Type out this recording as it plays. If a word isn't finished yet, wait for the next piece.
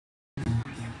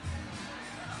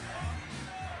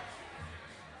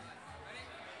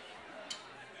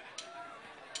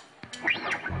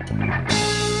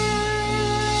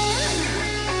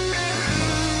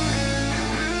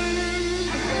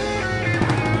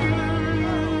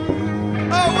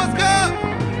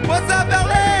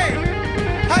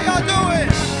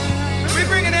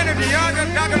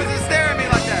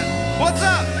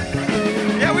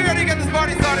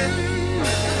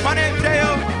My name's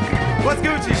J.O. What's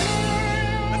Gucci?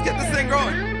 Let's get this thing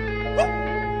growing.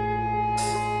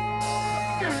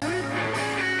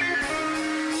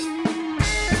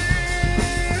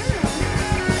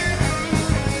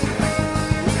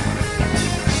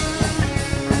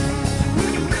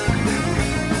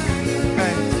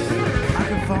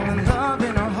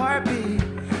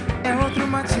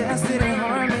 My chest didn't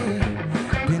harm me.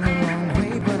 Been a long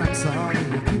way, but I'm sorry.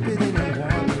 Cupid didn't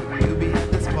warn me. You'll be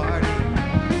at this party.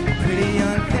 Pretty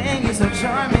young thing, you're so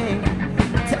charming.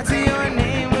 Tattoo your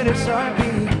name with a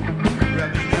Sharpie.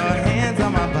 Rubbing your hands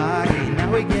on my body. Now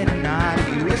we're getting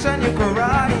naughty. Wish I knew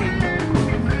karate.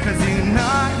 Cause you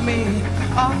knocked me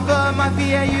off of my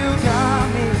feet, yeah, you got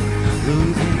me.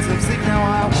 Losing some sleep, now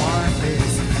I want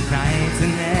this night to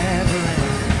never end.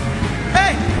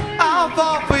 Hey, I'll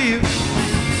fall for you.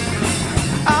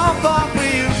 I'll fall for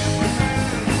you,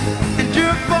 and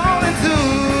you're falling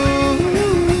too.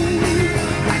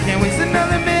 I can't waste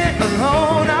another minute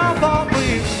alone. I'll fall for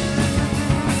you.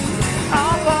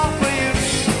 I'll fall for you,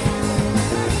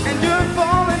 and you're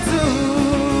falling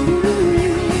too.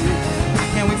 I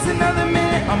can't waste another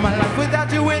minute of my life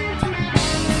without you in.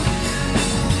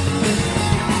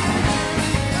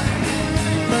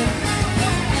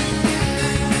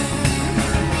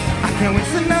 I can't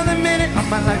waste another minute of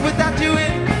my life without you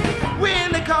in. We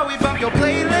in the car, we bump your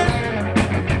playlist.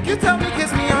 You tell me,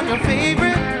 kiss me on your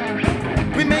favorite.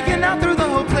 We making out through the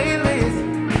whole playlist.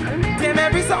 Damn,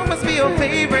 every song must be your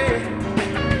favorite.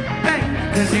 Hey,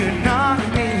 cause you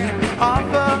knocked me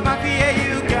off of my feet, yeah,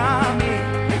 you got me.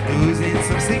 Losing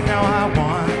some sleep, now I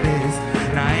want this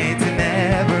night to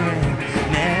never end,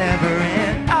 never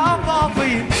end. I'll fall for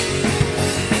you.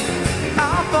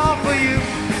 I'll fall for you.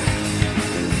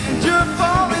 You're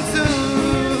falling too.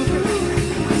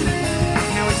 I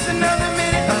can't waste another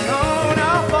minute alone.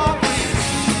 I'll fall for you.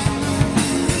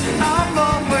 I'll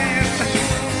fall for you.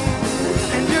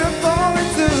 And you're falling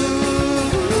too.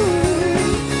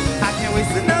 I can't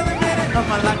waste another minute of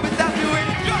my life without you in.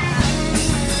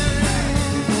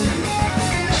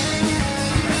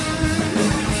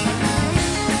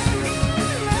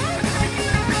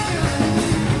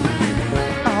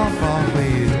 I'll fall for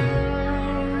you.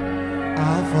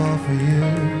 I'll fall for you,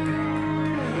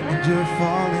 and you're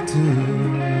falling too.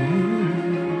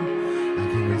 I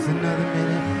can't waste another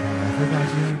minute without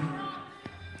you.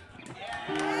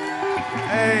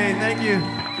 Hey, thank you.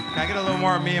 Can I get a little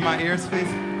more of me in my ears,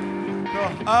 please?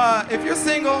 Cool. If you're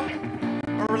single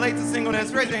or relate to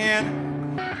singleness, raise your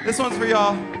hand. This one's for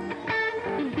y'all.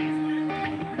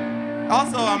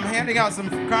 Also, I'm handing out some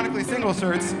chronically single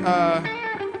shirts.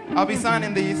 I'll be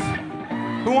signing these.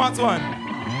 Who wants one?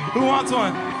 Who wants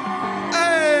one?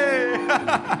 Hey!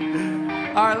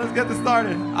 All right, let's get this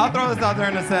started. I'll throw this out there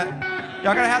in a set.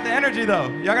 Y'all gotta have the energy, though.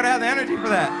 Y'all gotta have the energy for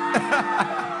that.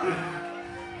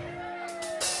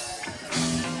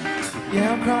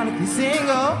 Yeah, I'm chronically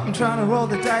single. I'm trying to roll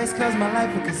the dice cause my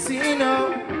life a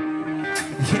casino.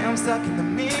 Yeah, I'm stuck in the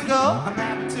mingle. I'm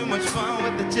having too much fun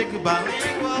with the chick who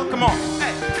bilingual. Come on.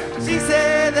 Hey. She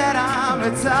said that I'm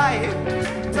the type.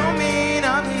 Don't mean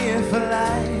I'm here for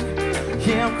life.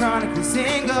 Yeah, I'm chronically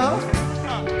single.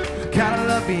 Gotta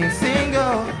love being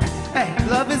single. Hey,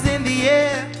 love is in the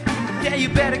air. Yeah, you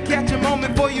better catch a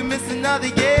moment before you miss another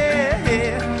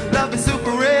year. Love is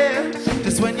super rare.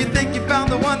 Just when you think you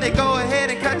found the one, they go ahead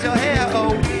and cut your hair.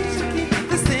 Oh, we should keep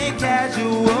this thing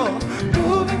casual.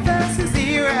 Moving fast is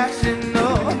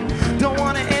irrational. Don't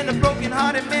wanna end a broken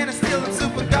hearted man and still I'm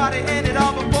super gotta end it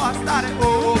all before I started.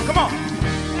 Oh, come on.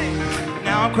 Hey.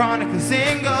 Now I'm chronically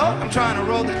single. I'm trying to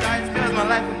roll the dice cause my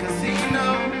life a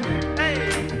casino. Hey.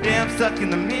 Yeah, I'm stuck in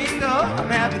the mingle. I'm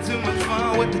having too much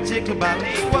fun with the chick who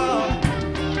bilingual.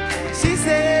 She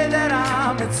said that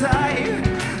I'm the type.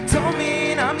 Don't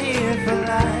mean I'm here for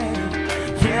life.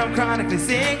 Yeah, I'm chronically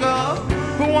single.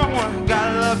 Who want one?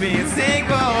 Gotta love being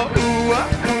single. Ooh, ooh,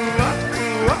 ooh,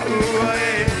 ooh,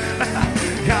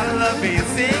 yeah. Gotta love being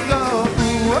single.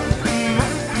 Ooh, yeah.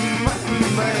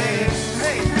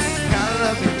 Hey, gotta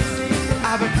love being.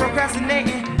 I've been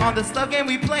procrastinating on this love game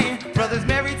we playing. Brother's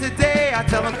married today. I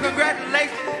tell him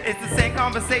congratulations. It's the same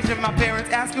conversation. My parents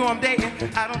ask who I'm dating.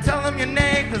 I don't tell them your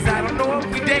name cause I don't know if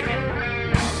we dating.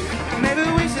 Maybe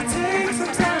we should take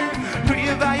some time,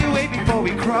 reevaluate before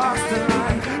we cross the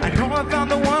line. I know I found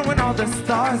the one when all the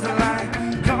stars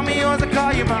align. Call me yours, I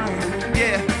call you mine.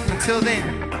 Yeah, until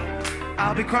then,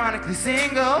 I'll be chronically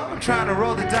single. I'm trying to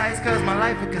roll the dice cause my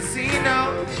life a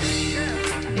casino.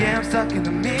 Yeah, I'm stuck in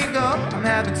the mingle. I'm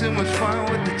having too much fun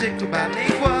with the chick who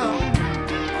bilingual.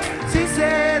 She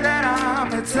said that I'm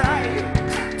the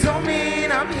type. Don't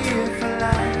mean I'm here for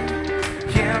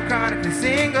life. Yeah, I'm chronically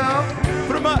single.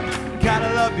 Put 'em up.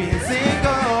 Gotta love love being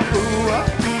single. Ooh,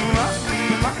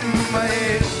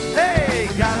 hey, hey,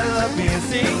 gotta love being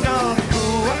single.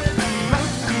 Ooh,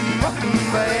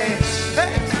 hey,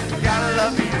 hey, gotta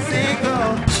love being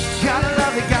single. Gotta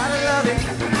love it, gotta love it,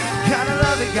 gotta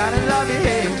love it, gotta love it,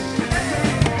 hey.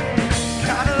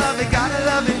 Gotta love it, gotta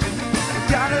love it,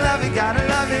 gotta love it, gotta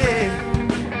love it, hey.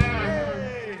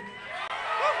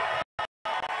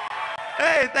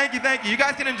 Hey, thank you, thank you. You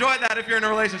guys can enjoy that if you're in a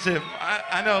relationship.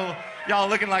 I know y'all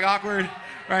looking like awkward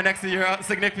right next to your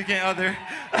significant other.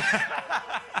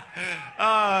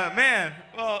 Man,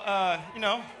 well, you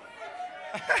know,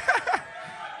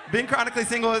 being chronically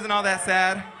single isn't all that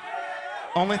sad.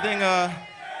 Only thing,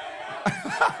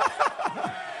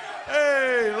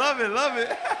 hey, love it, love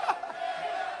it.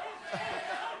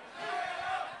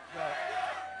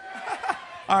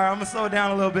 All right, I'm gonna slow it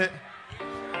down a little bit.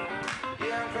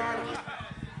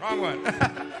 Wrong one.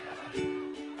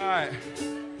 All right.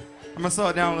 I'm gonna slow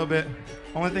it down a little bit.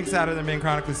 Only thing sadder than being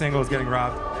chronically single is getting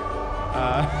robbed.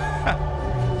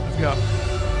 Let's go.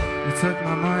 You took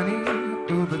my money,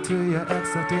 Uber to your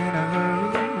ex, I didn't hurry,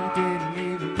 you didn't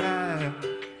even die.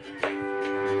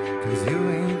 Cause you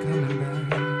ain't coming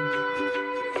back.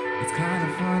 It's kind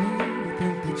of funny to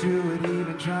think that you would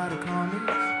even try to call me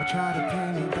or try to pay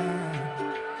me back.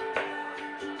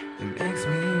 It makes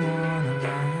me wanna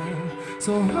laugh.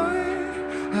 So why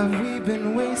have we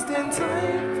been wasting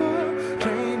time for,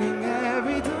 training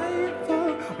every time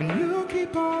for, when you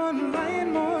keep on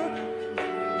lying more?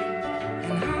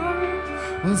 And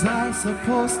how was I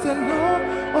supposed to know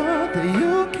that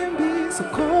you can be so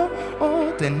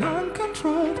cold and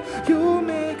uncontrolled? You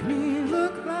make me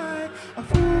look like a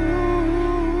fool,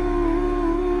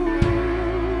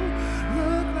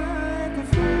 look like a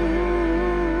fool.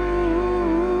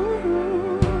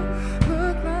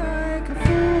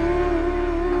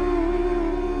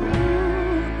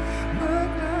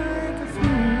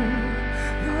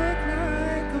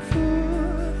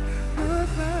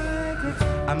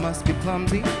 I must be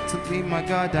clumsy to leave my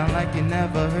guard down like you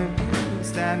never heard me.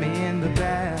 Stab me in the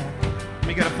back. Let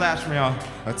me get a flash from y'all.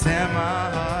 Or tear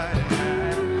my heart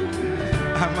tonight.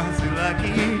 I must be lucky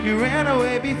you ran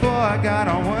away before I got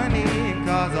on one knee and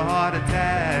caused a heart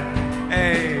attack.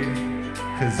 Hey,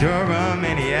 Cause you're a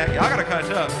maniac. y'all gotta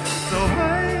catch up. So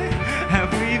why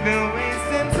have we been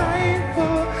wasting time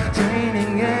for,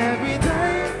 training every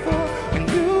time for, when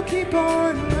you keep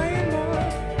on lying more?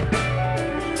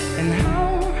 And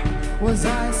how was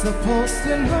I supposed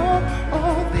to know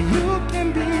that you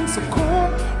can be so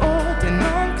cold and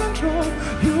uncontrolled?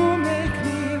 You make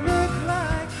me look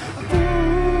like a fool,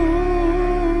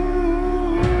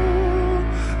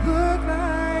 look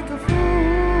like a fool,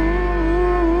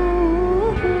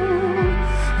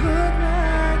 look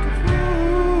like a fool,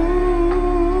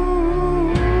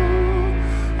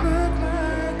 look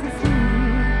like a fool,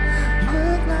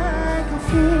 look like a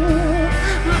fool,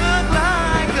 look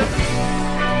like a fool.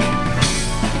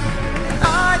 I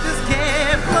just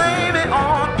can't blame it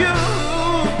on you.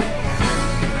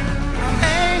 I'm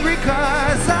angry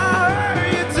 'cause I hurt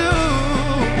you too.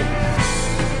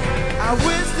 I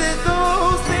wish that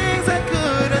those things I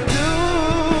couldn't do.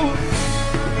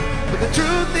 But the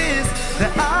truth is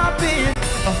that I've been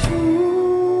a fool.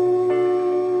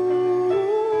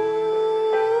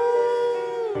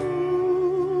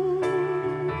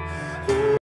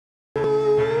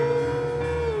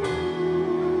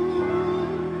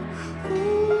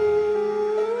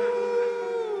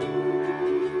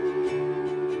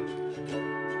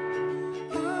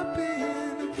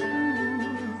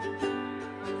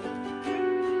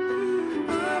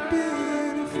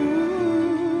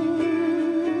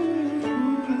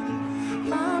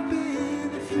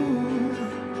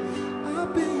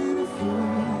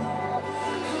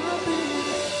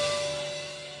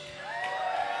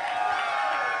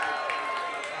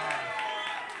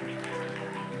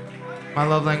 My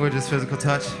love language is physical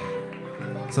touch.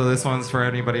 So this one's for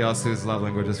anybody else whose love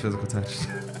language is physical touch.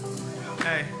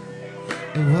 Hey.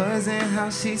 It wasn't how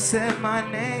she said my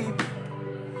name.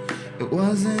 It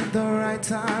wasn't the right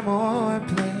time or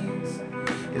place.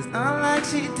 It's not like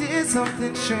she did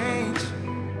something strange,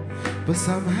 but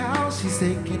somehow she's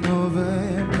taking over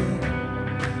me.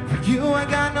 For you, I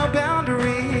got no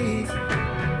boundaries.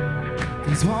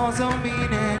 These walls don't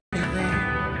mean anything.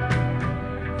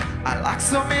 I locked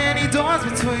so many doors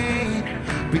between,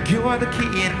 but you are the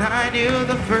key, and I knew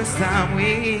the first time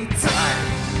we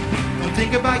touched. Don't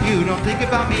think about you, don't think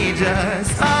about me,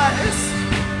 just us.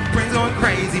 Brains going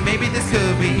crazy, maybe this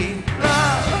could be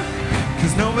love.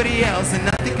 Cause nobody else and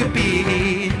nothing could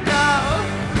be love.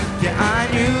 Yeah, I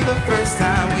knew the first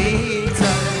time we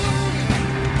touched.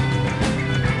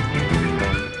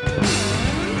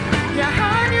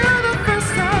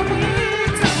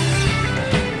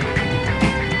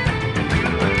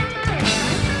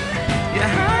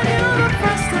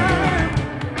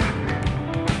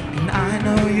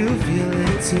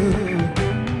 too.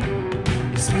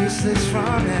 Speechless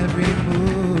from every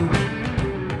move.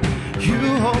 You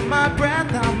hold my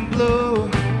breath, I'm blue.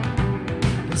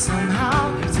 But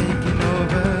somehow you're taking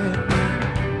over.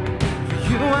 For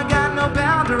you I got no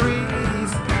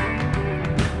boundaries.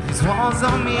 These walls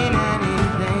don't mean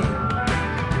anything.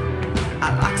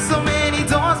 I lock so many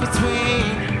doors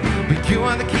between. But you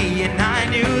are the key, and I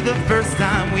knew the first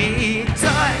time we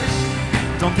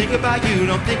touched. Don't think about you,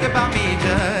 don't think about me,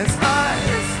 just us.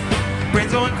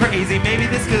 Brains going crazy, maybe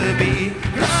this could be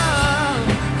love.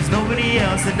 Cause nobody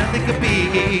else and nothing could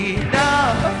be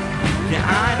enough. Yeah,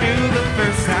 I knew the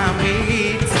first time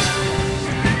we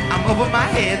touched. I'm over my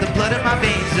head, the blood in my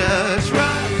veins just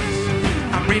rush.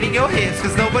 I'm reading your hips,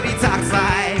 cause nobody talks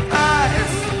like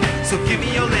us. So give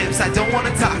me your lips, I don't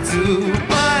wanna talk too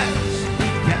much.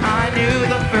 Yeah, I knew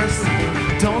the first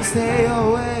time. Don't stay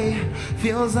away,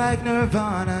 feels like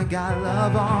Nirvana. Got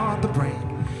love on the brain.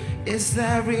 It's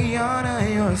that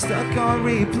Rihanna, you're stuck on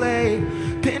replay.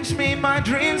 Pinch me, my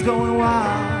dreams going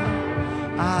wild.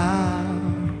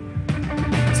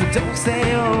 So don't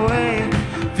stay away,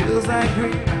 feels like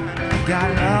Rihanna.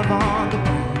 Got love on the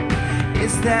brain.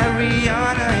 It's that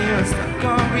Rihanna, you're stuck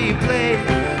on replay.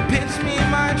 Pinch me,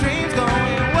 my dreams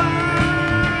going wild.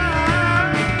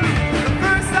 The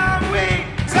first time we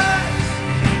touched,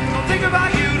 don't think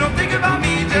about you, don't think about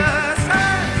me, just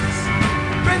us.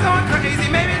 Friends going crazy,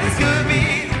 maybe this could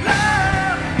be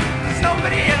love. There's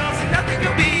nobody else and nothing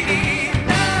could be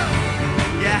love.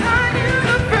 Yeah, I knew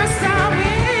the first time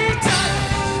we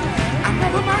touched. I'm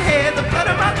over my head, the blood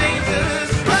of my veins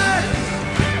just rush.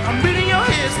 I'm reading your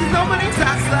hips, cause nobody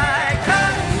talks like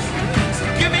us. So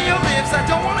give me your lips, I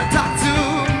don't wanna talk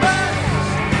too much.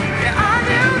 Yeah, I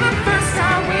knew the first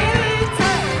time we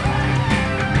touched.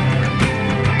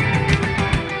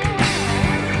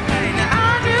 Yeah,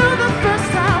 I knew the first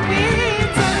time we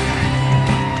touched.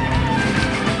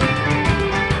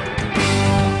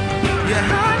 Yeah,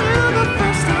 I knew the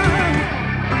first time.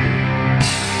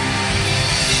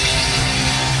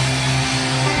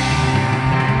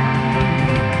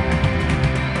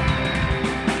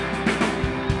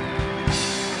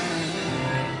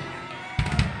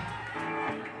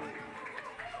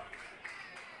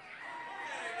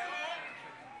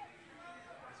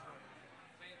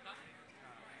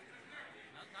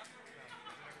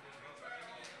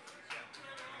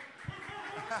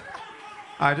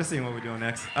 All right, just seeing what we're doing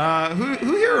next.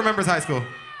 Who here remembers high school?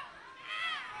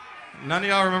 None of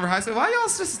y'all remember high school? Why y'all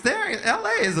just staring?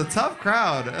 LA is a tough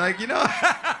crowd. Like, you know,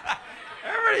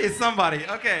 everybody is somebody.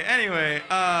 Okay, anyway,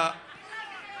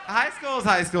 high school is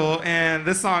high school, and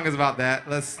this song is about that.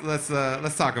 Let's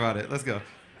talk about it. Let's go.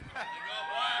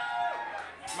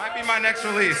 Might be my next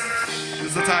release. This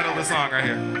is the title of the song right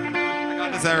here. I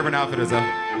got this at Urban Outfitters though.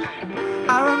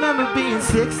 I remember being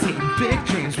 16, big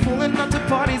dreams, pulling up to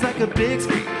parties like a big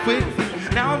screen, quick.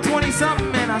 Now I'm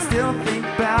 20-something and I still think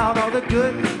about all the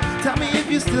good things. Tell me if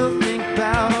you still think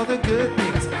about all the good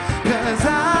things. Cause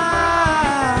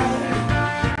I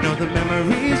know the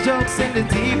memories, jokes, and the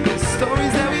deepest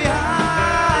stories that we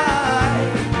hide.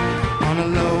 On the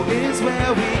low is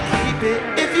where we keep it.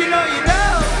 If you know, you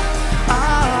know.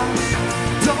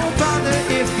 Don't bother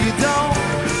if you don't.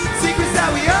 Secrets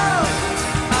that we own.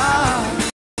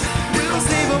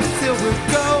 Till we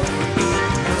go.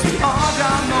 Cause we all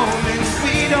got moments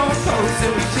we don't post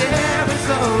and we cherish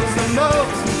those the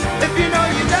most. If you know,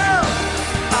 you know.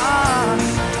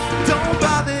 Don't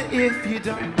bother if you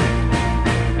don't.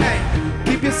 Hey,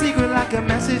 keep your secret like a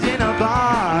message in a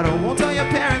bottle. Won't tell your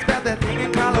parents about that thing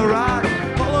in Colorado.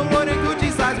 Polaroid and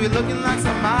Gucci slides, we looking like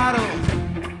some models.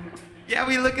 Yeah,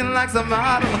 we looking like some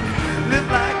models. Live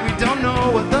like we don't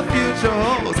know what the future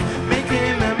holds.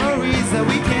 Making memories that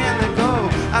we can't let go.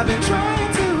 I've been trying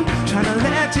to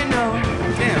let you know.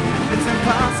 Damn, it's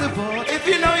impossible. If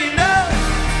you know, you know.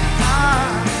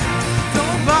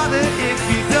 Don't bother if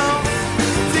you don't.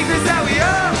 Secrets that we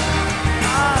own.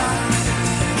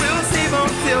 We'll save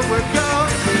them till we're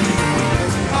gone.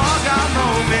 All got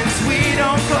moments we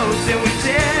don't post and we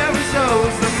cherish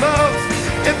those the most.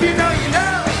 If you know, you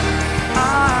know.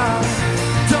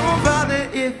 Don't bother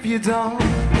if you don't.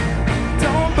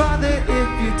 Don't bother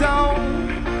if you don't.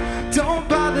 Don't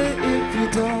bother if you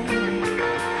don't.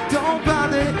 Don't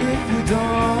bother if you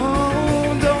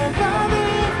don't. Don't bother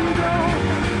if you don't.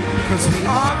 Cause we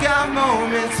all got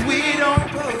moments we don't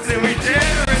post and we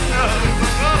cherish those the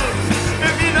most.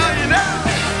 If you know, you know.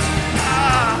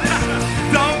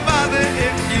 Don't bother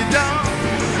if you don't.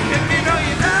 If you know,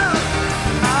 you know.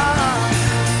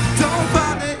 Don't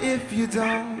bother if you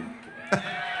don't.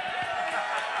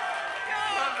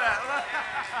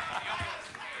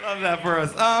 Love that for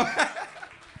us.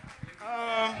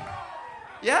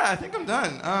 Yeah, I think I'm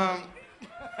done.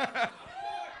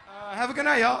 Have a good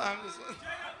night, y'all. I'm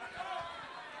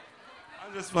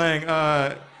just playing.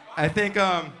 I think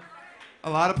a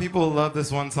lot of people love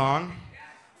this one song.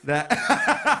 That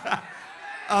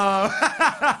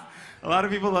a lot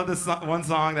of people love this one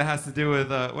song that has to do with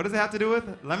what does it have to do with?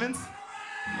 Lemons?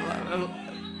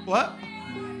 What?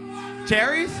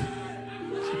 Cherries?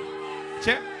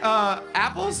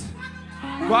 Apples?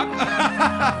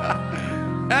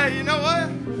 Hey, you know what?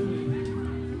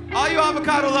 All you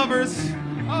avocado lovers,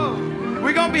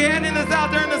 we're gonna be handing this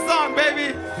out during the song,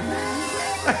 baby.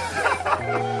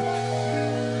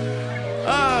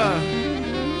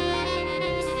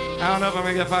 I don't know if I'm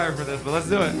gonna get fired for this, but let's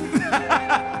do it.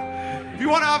 If you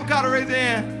want an avocado, raise your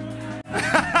hand.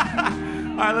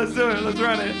 All right, let's do it. Let's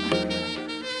run it.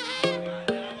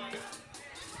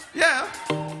 Yeah.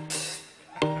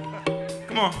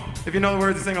 Come on. If you know the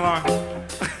words, sing along.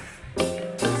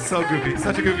 So goofy.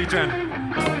 Such a goofy trend.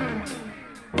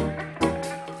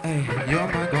 Hey, you're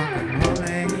my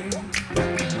guacamole.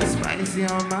 Spicy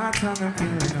on my tongue, I'm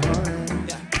feeling holy.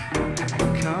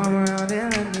 Come around and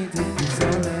let me dip you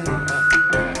slowly.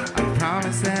 I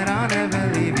promise that I'll never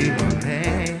leave you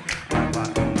lonely. My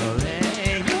guacamole,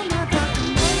 you're my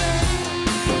guacamole.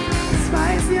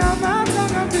 Spicy on my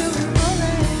tongue, I'm feeling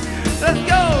holy. Let's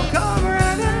go, come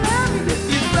around and let me dip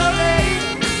you slowly.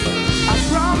 I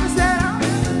promise that I'll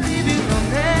never leave you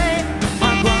lonely.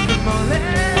 My guacamole,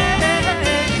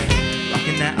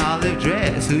 rocking that olive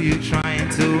dress. Who you trying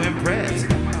to impress?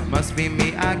 Must be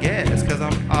me, I guess, cause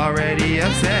I'm already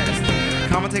obsessed.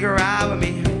 Come and take a ride with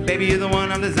me, baby, you're the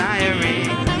one I'm desiring.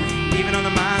 Even on a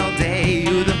mild day,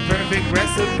 you're the perfect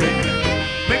recipe.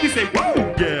 Make me say,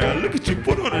 whoa, yeah, look at you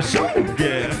put on a show,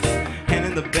 yeah. Hand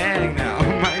in the bag now,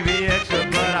 might be extra,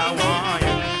 but I want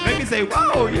you. Make me say,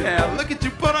 whoa, yeah, look at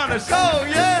you put on a show,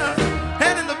 yeah.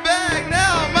 Hand in the bag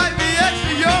now, might be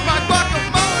extra, you're my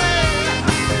guacamole.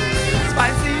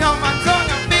 Spicy on my tongue,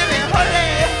 I'm feeling holy.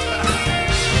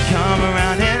 Come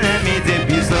around and let me dip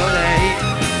you slowly.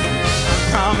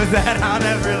 Promise that I'll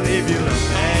never leave you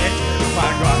lonely. My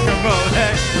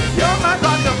guacamole, you're my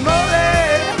guacamole.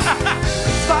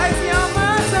 Spicy on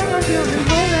my tongue, I'm feeling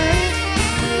holy.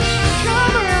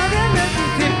 Come around and let me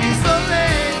dip you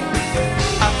slowly.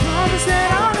 I promise that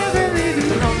I'll never leave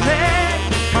you lonely.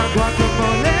 My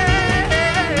guacamole.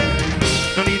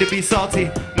 No need to be salty,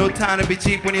 no time to be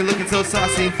cheap when you're looking so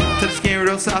saucy. Touch the skin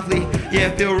real softly,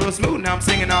 yeah, feel real smooth. Now I'm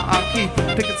singing all off key.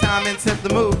 Pick the time and set the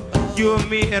mood. You and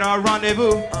me in our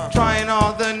rendezvous, trying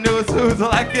all the newest foods.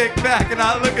 While I kick back and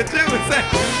I look at you and say,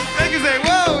 make you say,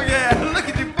 whoa, yeah, look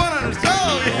at you put on a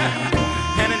show, yeah.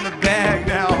 Hand in the bag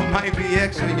now, might be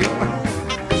extra, make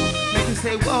you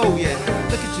say, whoa, yeah,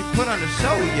 look at you put on a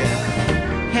show, yeah.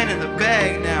 Hand in the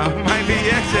bag now, might be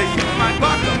extra,